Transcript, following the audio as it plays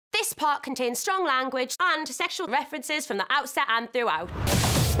This part contains strong language and sexual references from the outset and throughout.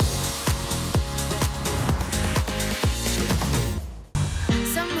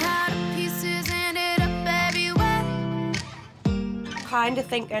 Kind of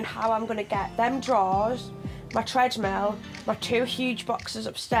thinking how I'm going to get them drawers, my treadmill, my 2 huge boxes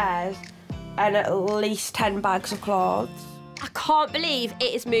upstairs, and at least 10 bags of clothes. I can't believe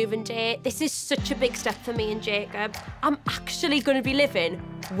it is moving day. This is such a big step for me and Jacob. I'm actually going to be living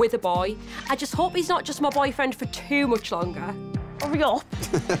with a boy. I just hope he's not just my boyfriend for too much longer. Hurry up.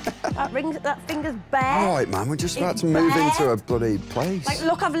 that finger's bare. All right, man, we're just about to move into a bloody place. Like,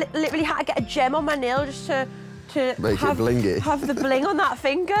 look, I've literally had to get a gem on my nail just to make it blingy. Have the bling on that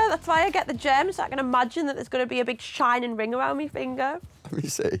finger. That's why I get the gem, so I can imagine that there's going to be a big shining ring around my finger. Let me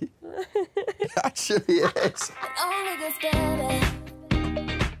see. It actually is.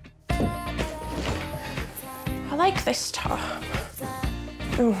 I like this top.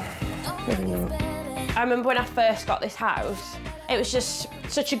 Ooh, maybe not. I remember when I first got this house, it was just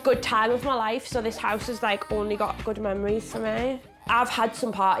such a good time of my life, so this house has like only got good memories for me. I've had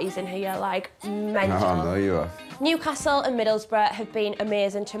some parties in here, like, mental. Oh, I know you have. Newcastle and Middlesbrough have been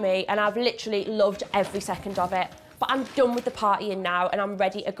amazing to me, and I've literally loved every second of it. But I'm done with the partying now, and I'm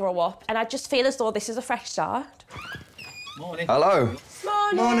ready to grow up, and I just feel as though this is a fresh start. Morning. Hello.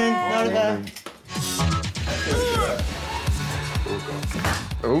 Morning. Morning. Morning there.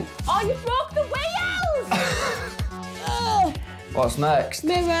 Oh. Oh, you broke the wheels! What's next?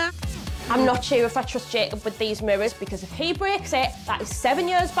 Mirror. I'm not sure if I trust Jacob with these mirrors, because if he breaks it, that is 7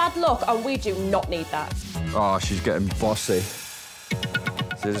 years bad luck, and we do not need that. Oh, she's getting bossy.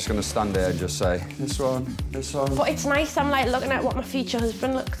 So you're just going to stand there and just say, this one, this one. But it's nice, I'm like looking at what my future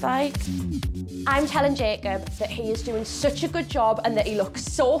husband looks like. I'm telling Jacob that he is doing such a good job and that he looks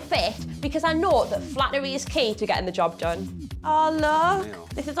so fit, because I know that flattery is key to getting the job done. Oh, look.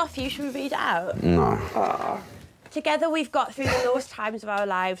 This is off you. Should we read it out? No. Oh. Together we've got through the lowest times of our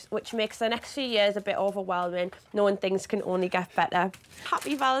lives, which makes the next few years a bit overwhelming, knowing things can only get better.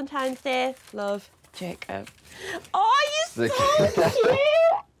 Happy Valentine's Day. Love, Jacob. Oh, you're so cute!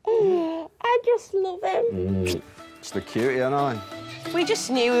 I just love him. It's the cutie, aren't I? We just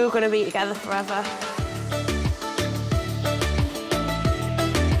knew we were going to be together forever.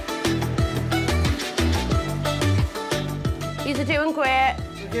 You're doing great.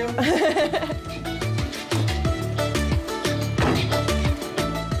 Thank you.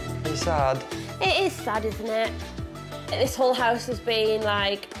 It's sad. It is sad, isn't it? This whole house has been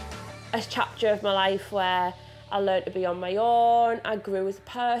like a chapter of my life where I learned to be on my own, I grew as a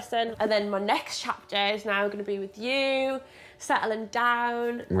person, and then my next chapter is now going to be with you, settling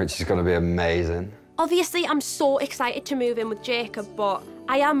down. Which is going to be amazing. Obviously, I'm so excited to move in with Jacob, but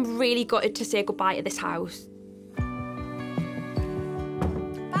I am really gutted to say goodbye to this house.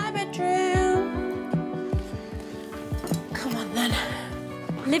 Bye, bedroom. Come on, then.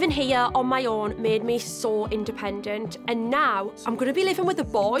 Living here on my own made me so independent, and now I'm going to be living with a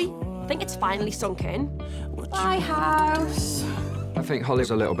boy. I think it's finally sunk in. Bye, house. I think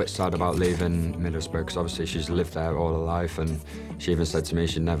Holly's a little bit sad about leaving Middlesbrough because obviously she's lived there all her life, and she even said to me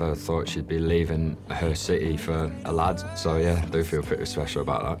she never thought she'd be leaving her city for a lad. So yeah, I do feel pretty special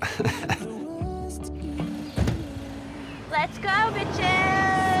about that. Let's go,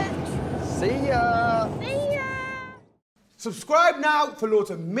 bitches. See ya. See ya. Subscribe now for loads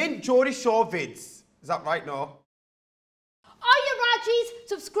of mint Geordie Show vids. Is that right, no? Oh, you Raggies,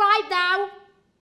 subscribe now.